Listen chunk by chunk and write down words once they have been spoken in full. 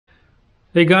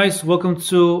Hey guys, welcome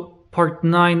to part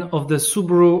 9 of the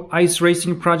Subaru Ice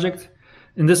Racing project.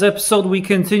 In this episode we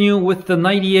continue with the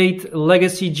 98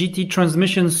 Legacy GT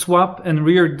transmission swap and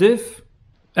rear diff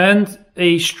and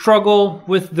a struggle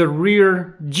with the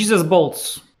rear Jesus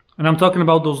bolts. And I'm talking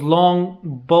about those long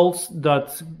bolts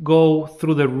that go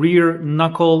through the rear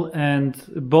knuckle and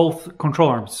both control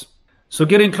arms. So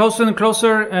getting closer and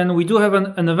closer, and we do have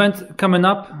an event coming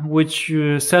up, which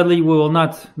sadly we will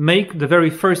not make, the very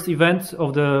first event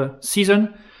of the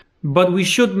season, but we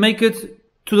should make it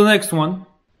to the next one.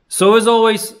 So as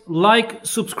always, like,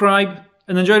 subscribe,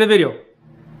 and enjoy the video.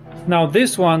 Now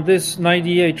this one, this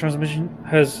 98 transmission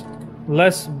has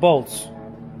less bolts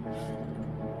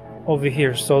over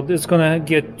here, so it's gonna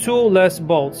get 2 less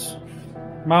bolts,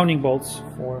 mounting bolts,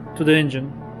 4 to the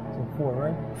engine. So 4,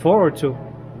 right? 4 or 2?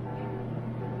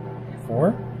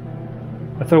 4?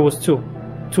 I thought it was 2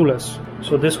 less.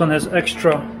 So this one has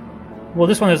extra, well,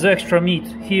 this one has extra meat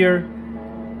here.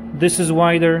 This is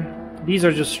wider. These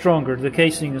are just stronger. The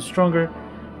casing is stronger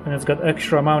and it's got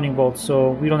extra mounting bolts,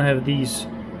 so we don't have these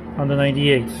on the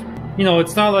 98. You know,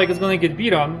 it's not like it's gonna get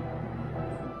beat on.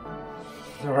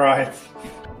 Right.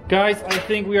 Guys, I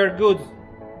think we are good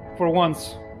for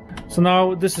once. So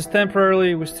now this is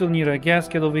temporarily. We still need a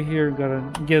gasket over here. Gotta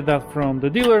get that from the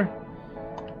dealer.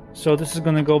 So this is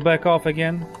gonna go back off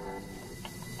again.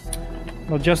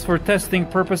 Well, just for testing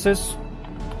purposes.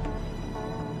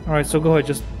 Alright, so go ahead,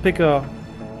 just pick 3rd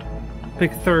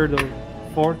or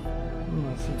 4th.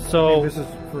 So this is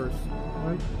first,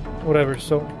 right? whatever.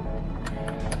 So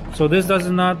this does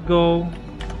not go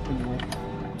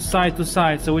side to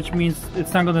side, so which means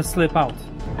it's not gonna slip out.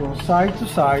 Go side to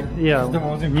side. Yeah, Is the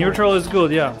most important. neutral is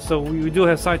good. Yeah, so we do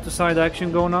have side to side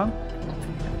action going on.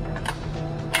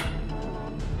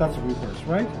 That's reverse,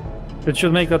 right? It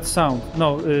should make that sound.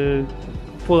 No,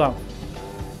 pull out.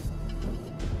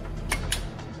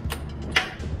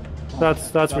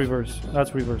 That's reverse.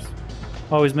 That's reverse.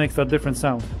 Always makes that different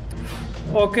sound.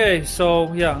 Okay,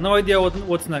 so yeah, no idea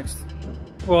what's next.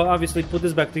 Well, obviously put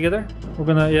this back together. We're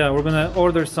gonna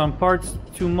order some parts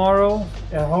tomorrow.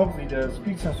 And hopefully the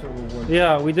speed sensor will work.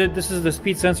 Yeah, we did. This is the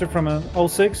speed sensor from an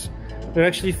 06. It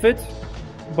actually fit,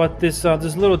 but this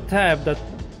little tab that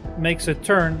makes it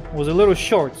turn was a little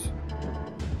short,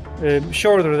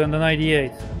 shorter than the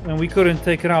 98, and we couldn't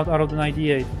take it out of the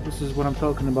 98. This is what I'm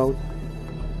talking about.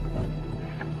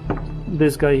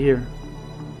 This guy here.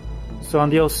 So on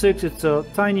the 06 it's a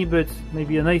tiny bit,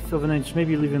 maybe 1/8 of an inch,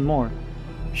 maybe even more,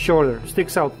 shorter,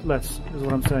 sticks out less is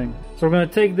what I'm saying. So we're gonna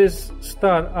take this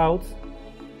stud out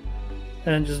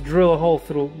and just drill a hole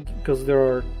through, because there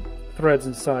are threads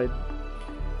inside.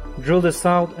 Drill this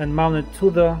out and mount it to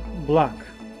the block,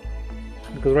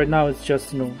 because right now it's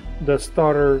just, you know, the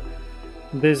starter.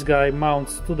 This guy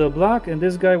mounts to the block and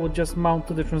this guy will just mount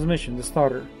to the transmission, the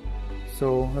starter.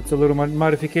 So that's a little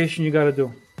modification you gotta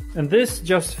do. And this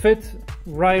just fit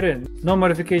right in. No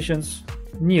modifications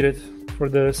needed for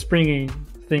the springy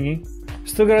thingy.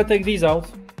 Still gotta take these out.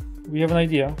 We have an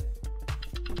idea.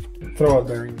 Throw-out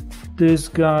bearing. This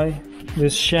guy,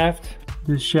 this shaft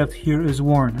here is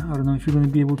worn. I don't know if you're gonna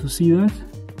be able to see that.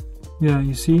 Yeah,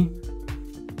 you see?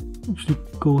 Actually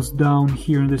goes down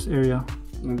here in this area.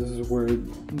 And this is where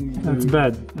That's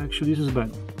bad. Actually, this is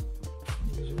bad.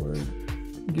 This is where it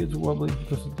gets wobbly,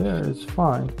 because there it's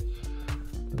fine.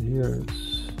 But here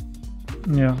it's...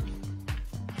 Yeah.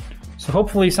 So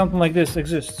hopefully something like this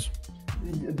exists.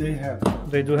 They have.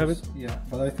 They do have it? Yeah,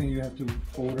 but I think you have to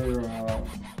order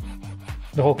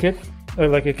The whole kit?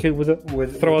 Like a kit with a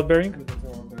throw-out bearing? With the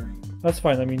throw-out bearing. That's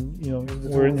fine. I mean, you know, The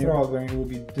we're in here. throw-out bearing will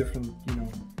be different, you know,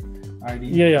 ID.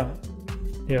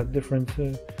 Yeah, different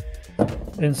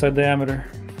inside diameter.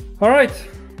 All right.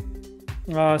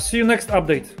 See you next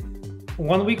update.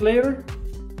 1 week later,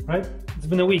 right? It's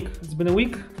been a week.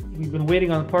 We've been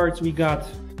waiting on parts. We got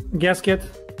gasket.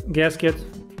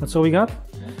 That's all we got.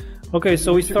 Okay,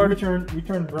 so we started.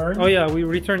 Return bearing. Oh yeah, we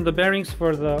returned the bearings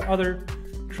for the other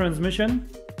transmission,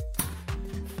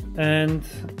 and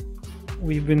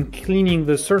we've been cleaning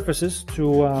the surfaces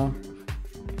to,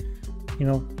 you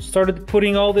know, started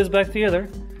putting all this back together.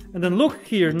 And then look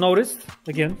here, noticed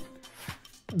again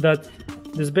that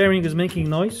this bearing is making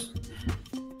noise,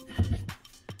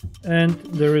 and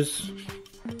there is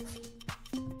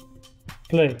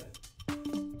play,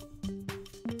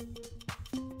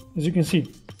 as you can see.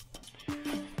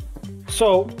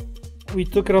 So we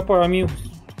took it apart. I mean,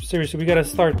 seriously, we gotta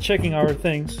start checking our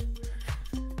things.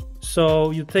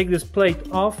 So you take this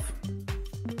plate off,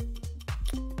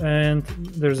 and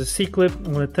there's a C-clip.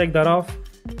 I'm gonna take that off,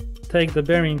 take the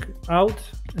bearing out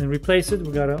and replace it.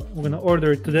 We're gonna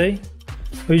order it today.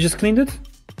 Oh, you just cleaned it?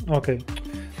 Okay.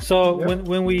 So Yep.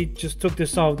 when we just took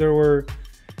this off, there were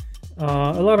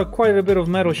quite a bit of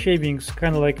metal shavings,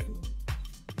 kind of like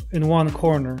in one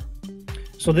corner.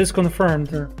 So this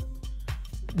confirmed,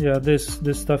 yeah, this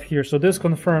stuff here. So this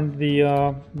confirmed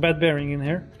the bad bearing in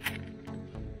here.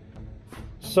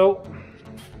 So,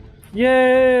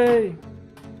 yay!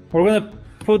 We're gonna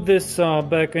put this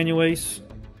back anyways.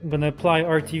 I'm gonna apply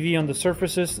RTV on the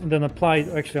surfaces, and then apply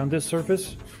actually on this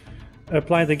surface.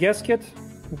 Apply the gasket.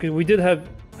 Okay, we did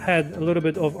had a little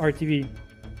bit of RTV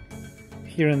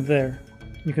here and there.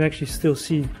 You can actually still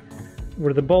see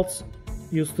where the bolts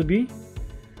used to be.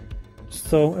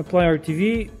 So apply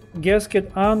RTV,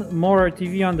 gasket on, more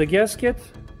RTV on the gasket,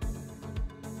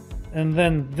 and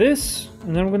then this,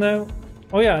 and then we're gonna,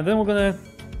 oh yeah, then we're gonna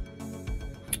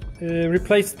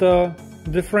replace the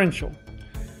differential.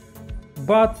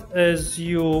 But as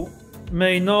you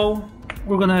may know,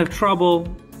 we're gonna have trouble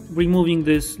removing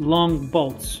these long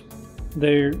bolts.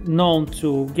 They're known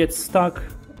to get stuck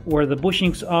where the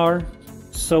bushings are.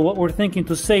 So what we're thinking,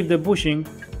 to save the bushing,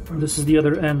 this is the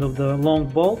other end of the long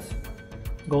bolt,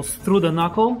 goes through the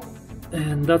knuckle,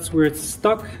 and that's where it's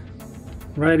stuck,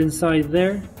 right inside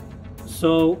there.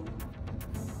 So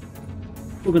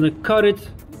we're gonna cut it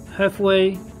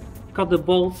halfway, cut the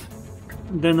bolt,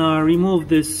 then remove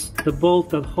the bolt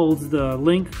that holds the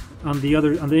link on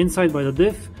the inside by the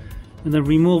diff, and then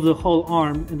remove the whole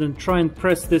arm, and then try and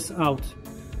press this out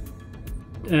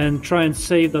and try and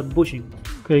save that bushing.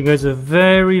 Okay guys, a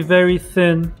very, very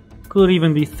thin, could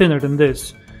even be thinner than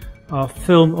this,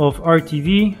 film of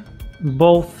RTV,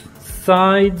 both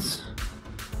sides.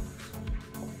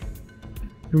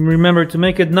 Remember, to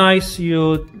make it nice,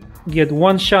 you get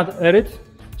one shot at it.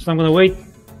 So I'm gonna wait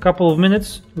a couple of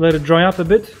minutes, let it dry up a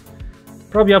bit,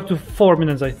 probably up to 4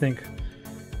 minutes I think.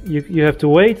 You have to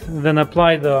wait, and then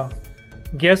apply the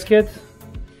gasket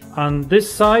on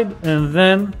this side, and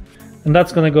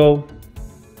that's gonna go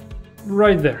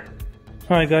right there.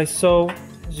 Alright guys, so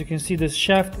as you can see, this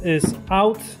shaft is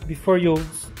out. Before you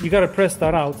gotta press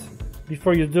that out.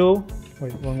 Before you do,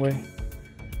 wait, one way.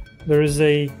 There is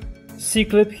a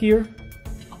C-clip here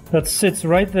that sits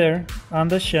right there on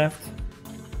the shaft.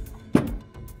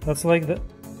 That's like that.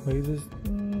 Wait, is this?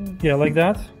 Yeah, like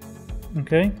that.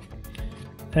 Okay.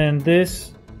 And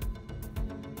this,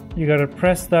 you gotta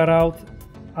press that out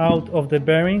of the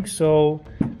bearing. So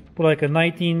put like a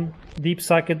 19 deep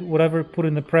socket, whatever, put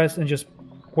in the press and just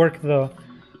work the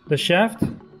shaft.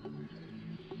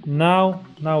 Now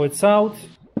it's out.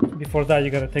 Before that,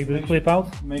 you gotta take the clip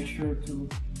out. Make sure to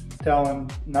tell him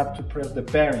not to press the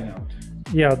bearing out.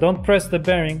 Yeah, don't press the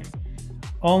bearing.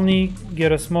 Only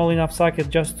get a small enough socket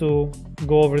just to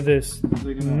go over this,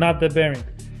 not the bearing.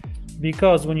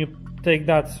 Because when you take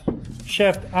that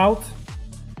shaft out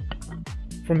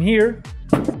from here,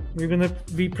 you're gonna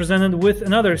be presented with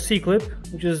another C-clip,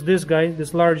 which is this guy,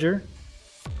 this larger.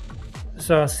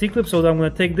 So C-clip, so I'm gonna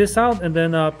take this out and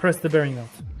then press the bearing out.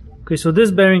 Okay, so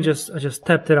this bearing, I just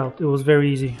tapped it out. It was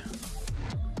very easy.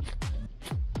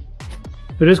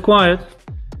 It is quiet,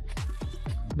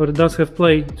 but it does have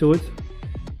play to it.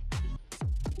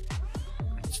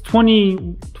 It's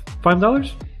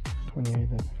 $25? 28.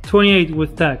 28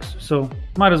 with tax, so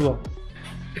might as well.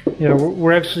 Yeah,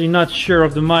 we're actually not sure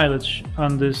of the mileage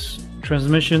on this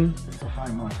transmission. It's a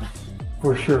high mileage.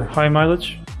 For sure, high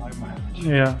mileage. High mileage.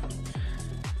 Yeah.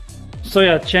 So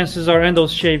yeah, chances are, and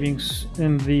those shavings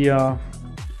in the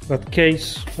that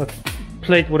case, that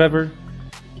plate, whatever,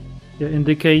 yeah,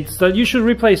 indicates that you should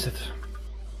replace it.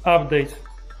 Update.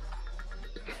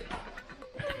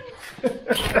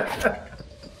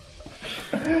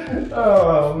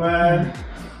 Oh man.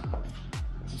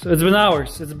 So it's been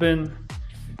hours. It's been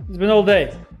all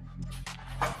day.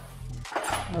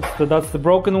 That's the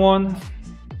broken one.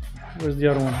 Where's the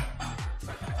other one?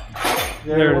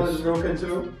 There it is. Broken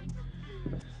too.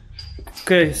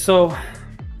 Okay, so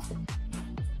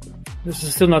this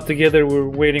is still not together. We're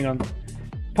waiting on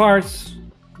parts,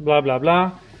 blah blah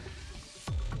blah.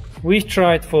 We've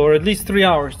tried for at least 3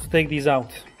 hours to take these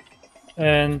out,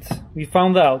 and we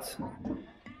found out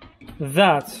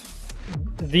that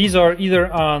these are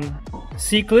either on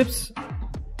C-clips,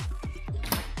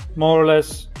 more or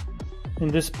less in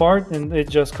this part, and it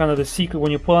just kind of the C-clip,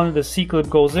 when you pull on it, the C-clip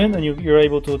goes in and you're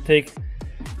able to take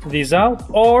these out,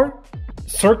 or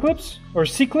circlips or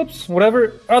C-clips,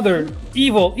 whatever other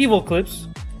evil clips.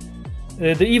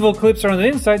 The evil clips are on the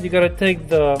inside. You gotta take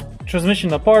the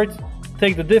transmission apart,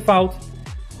 take the diff out,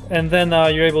 and then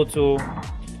you're able to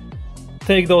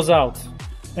take those out.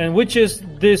 And which is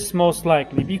this most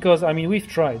likely? Because I mean, we've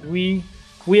tried. We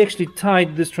actually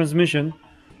tied this transmission.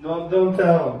 Don't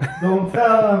tell him. Don't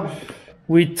tell him.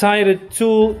 We tied it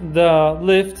to the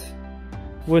lift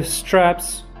with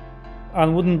straps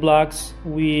on wooden blocks.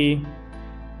 We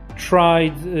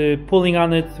tried pulling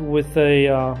on it with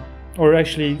a, or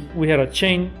actually we had a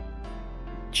chain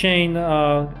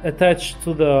attached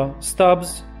to the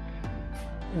stubs.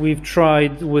 We've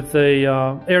tried with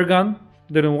a air gun,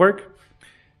 didn't work.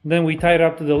 Then we tied it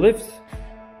up to the lift.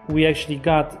 We actually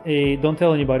got a, don't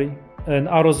tell anybody, an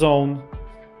AutoZone,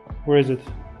 where is it?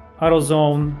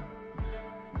 AutoZone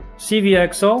CV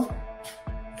axle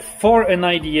for a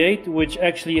 98, which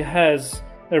actually has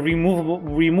a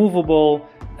removable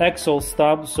axle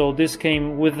stub. So this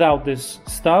came without this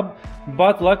stub,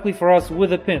 but luckily for us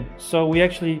with a pin. So we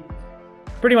actually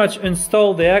pretty much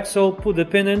installed the axle, put the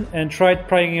pin in, and tried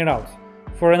prying it out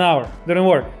for an hour. Didn't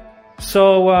work.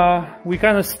 So we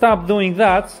kind of stopped doing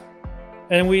that,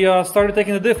 and we started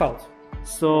taking the diff out.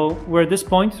 So we're at this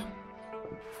point.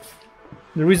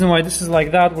 The reason why this is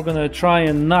like that, we're gonna try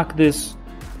and knock this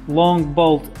long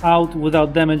bolt out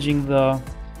without damaging the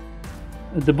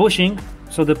bushing.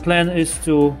 So the plan is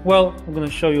to, well, I'm gonna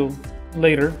show you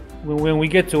later when we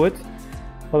get to it.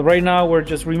 But right now we're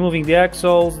just removing the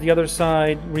axles, the other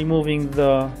side, removing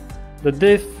the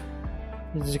diff.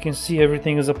 As you can see,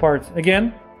 everything is apart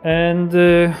again. And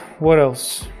what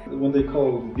else? When they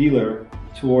call dealer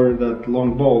to order that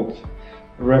long bolt,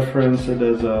 reference it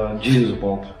as a Jesus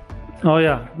bolt. Oh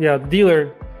yeah,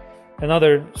 dealer and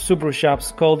other Subaru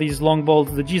shops call these long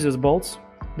bolts the Jesus bolts.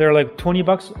 They're like 20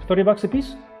 bucks, 30 bucks a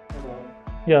piece?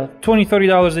 Yeah, $20,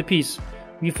 $30 a piece.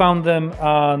 We found them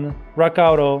on Rock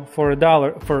Auto for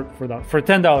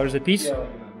 $10 a piece. Yeah.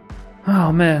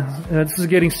 Oh man, this is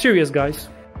getting serious, guys.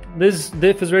 This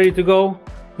diff is ready to go.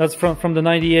 That's from the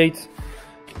 98.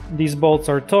 These bolts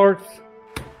are torqued.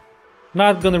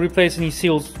 Not gonna replace any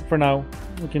seals for now.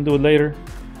 We can do it later.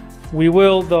 We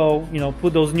will, though,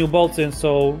 put those new bolts in.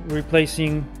 So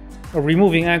replacing or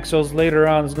removing axles later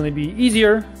on is gonna be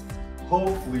easier.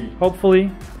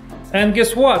 Hopefully. And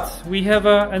guess what? We have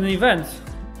an event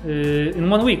in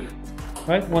 1 week,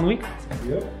 right? 1 week.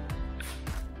 Yep.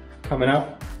 Coming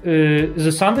up. Is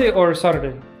it Sunday or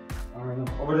Saturday? I don't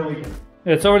know. Over the weekend.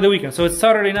 Yeah, it's over the weekend, so it's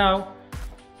Saturday now.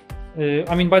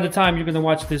 I mean, by the time you're gonna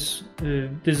watch this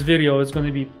video, it's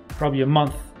gonna be probably a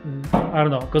month. I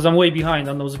don't know, because I'm way behind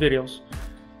on those videos.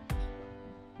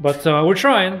 But we're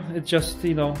trying. It's just,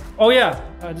 Oh yeah,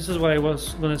 this is what I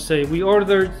was gonna say.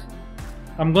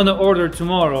 I'm gonna order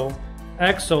tomorrow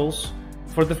axles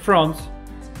for the front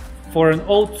for an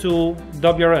 02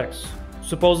 WRX.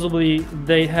 Supposedly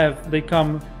they have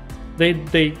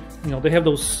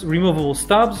those removable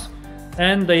stubs,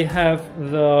 and they have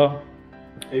the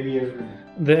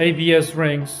ABS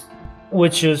rings,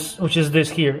 which is this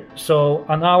here. So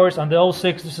on ours, on the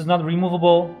 06, this is not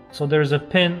removable, so there's a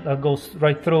pin that goes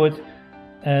right through it,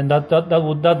 and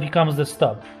that becomes the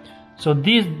stub. So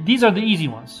these are the easy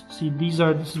ones. See, this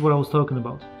is what I was talking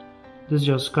about. This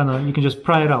just you can just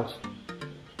pry it out.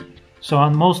 So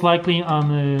most likely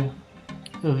on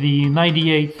the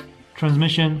 98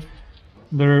 transmission,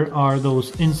 there are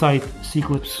those inside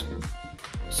C-clips.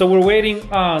 So we're waiting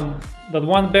on that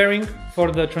one bearing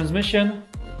for the transmission.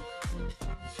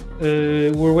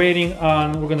 We're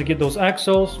gonna get those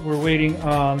axles. We're waiting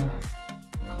on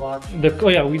clutch.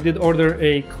 We did order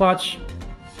a clutch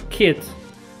kit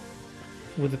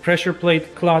with the pressure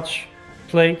plate, clutch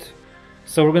plate.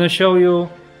 So we're gonna show you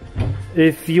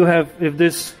if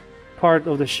this part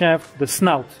of the shaft, the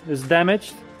snout, is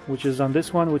damaged, which is on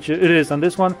this one, which it is on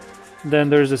this one. Then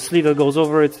there's a sleeve that goes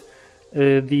over it.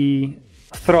 The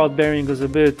throat bearing is a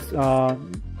bit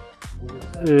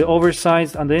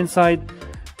oversized on the inside,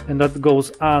 and that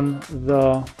goes on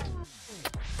the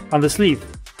sleeve.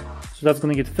 So that's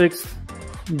gonna get fixed.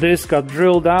 This got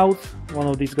drilled out. One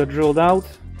of these got drilled out.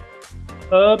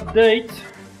 Update.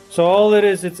 So all it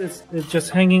is, it's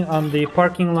just hanging on the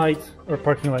parking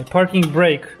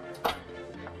brake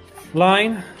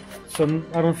line. So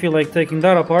I don't feel like taking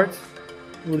that apart.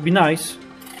 It would be nice.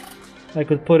 I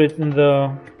could put it in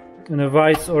a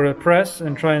vise or a press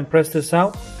and try and press this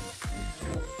out,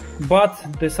 but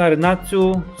decided not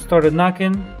to. Started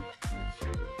knocking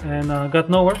and got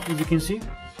nowhere, as you can see.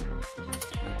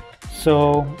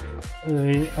 So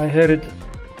I had it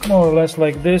more or less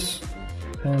like this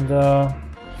and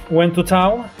went to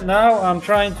town. Now I'm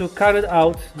trying to cut it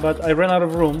out, but I ran out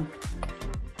of room.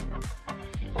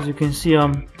 As you can see,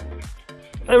 I'm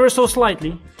ever so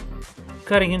slightly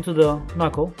cutting into the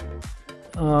knuckle.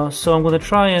 So I'm gonna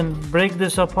try and break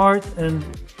this apart, and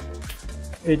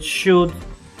it should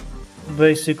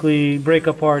basically break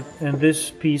apart, and this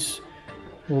piece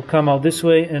will come out this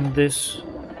way, and this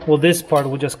part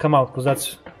will just come out,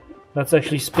 because that's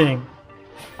actually spinning.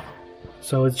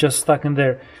 So it's just stuck in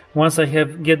there. Once I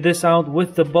get this out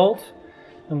with the bolt,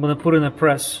 I'm gonna put in a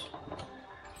press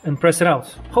and press it out,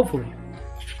 hopefully.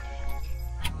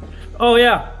 Oh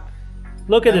yeah,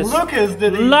 look at this. Lucas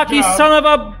did a Lucky job. son of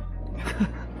a...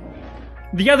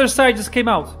 The other side just came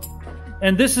out.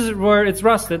 And this is where it's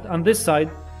rusted, on this side.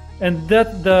 And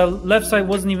that the left side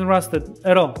wasn't even rusted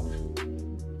at all.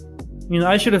 You know,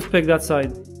 I should have picked that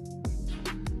side.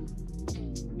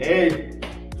 Hey.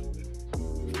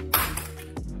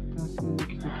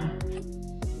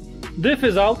 Diff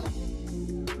is out.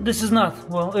 This is not.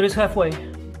 Well, it is halfway.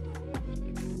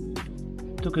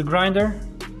 Took a grinder,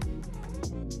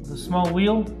 a small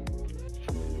wheel,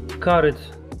 cut it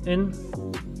in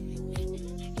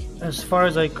as far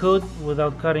as I could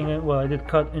without cutting it. Well, I did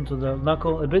cut into the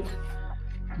knuckle a bit,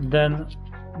 then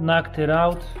knocked it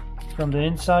out from the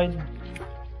inside.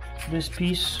 This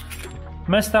piece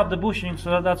messed up the bushing,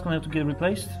 so that's gonna have to get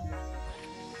replaced.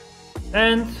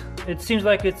 And it seems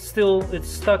like it's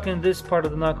stuck in this part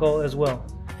of the knuckle as well.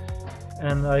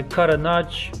 And I cut a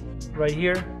notch right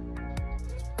here,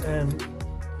 and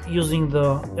using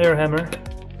the air hammer,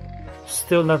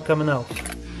 still not coming out.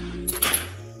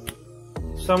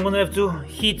 So I'm gonna have to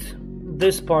heat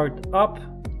this part up,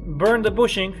 burn the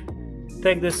bushing,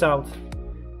 take this out,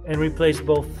 and replace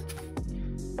both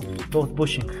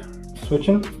bushing.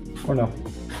 Switching or no?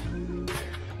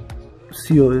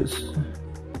 Seal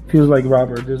feels like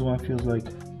rubber. This one feels like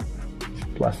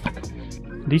plastic.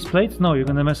 These plates? No, you're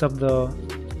gonna mess up the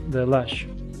lash.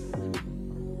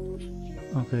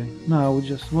 Okay, now we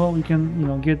just, well, we can, you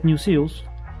know, get new seals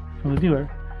from the dealer.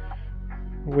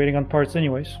 We're waiting on parts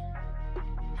anyways.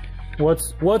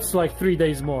 What's like 3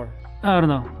 days more? I don't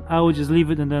know. I would just leave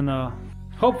it and then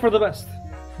hope for the best.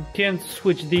 You can't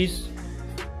switch these.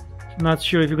 Not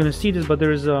sure if you're gonna see this, but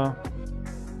there's a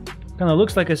kind of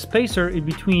looks like a spacer in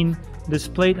between this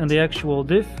plate and the actual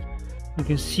diff. You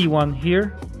can see one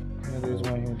here. Yeah, there's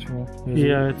one here too.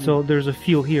 Yeah, so there's a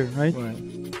feel here, right?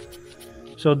 Right.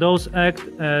 So those act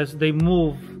as they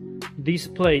move these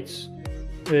plates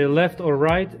left or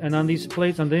right, and on these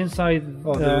plates on the inside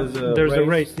there's a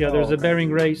race. Yeah, there's a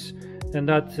bearing race, and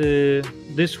that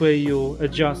this way you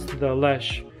adjust the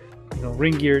lash, you know,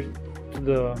 ring gear to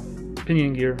the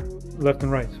pinion gear, left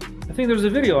and right. I think there's a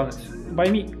video on it by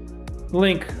me.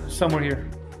 Link somewhere here.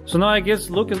 So now I guess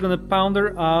Luke is gonna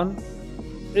ponder on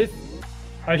if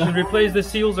I should replace the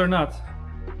seals or not.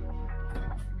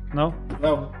 No?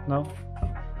 No. No?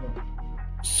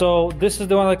 So this is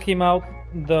the one that came out.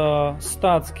 The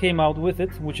studs came out with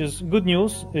it, which is good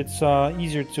news. It's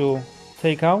easier to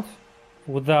take out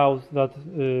without that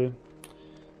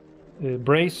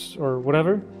brace or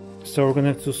whatever. So we're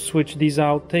gonna have to switch these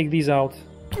out, take these out.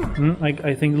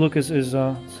 I think Lucas is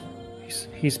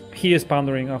he is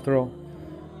pondering after all.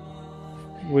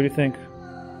 What do you think? I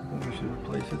think we should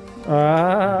replace it.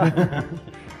 I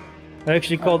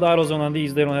actually called AutoZone on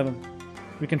these. They don't have them.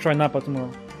 We can try Napa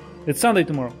tomorrow. It's Sunday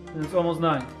tomorrow. It's almost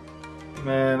 9.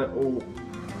 Man, oh.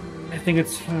 I think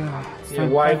it's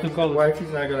time wife to call it. Wife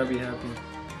is not gonna be happy.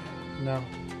 No.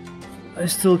 I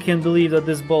still can't believe that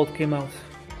this bolt came out.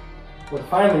 But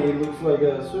finally, it looks like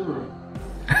a Subaru.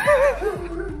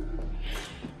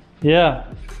 Yeah.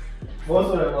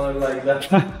 Most of them are like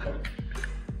that.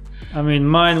 I mean,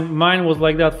 mine was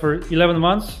like that for 11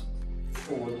 months.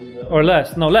 Or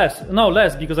less. No,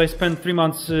 less, because I spent 3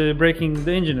 months breaking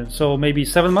the engine in, so maybe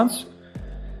 7 months.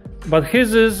 But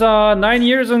his is 9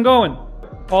 years and going.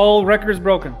 All records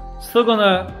broken. Still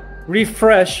gonna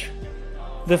refresh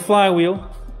the flywheel.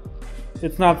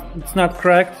 It's not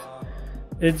cracked.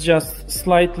 It's just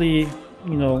slightly,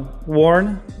 you know,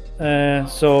 worn.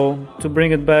 So to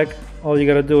bring it back, all you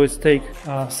gotta do is take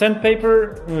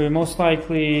sandpaper, most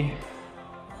likely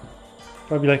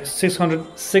probably like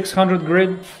 600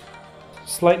 grit,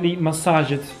 slightly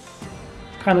massage it,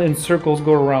 kind of in circles,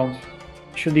 go around.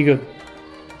 Should be good.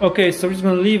 Okay, so we're just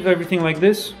gonna leave everything like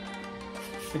this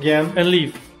Again. and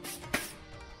leave.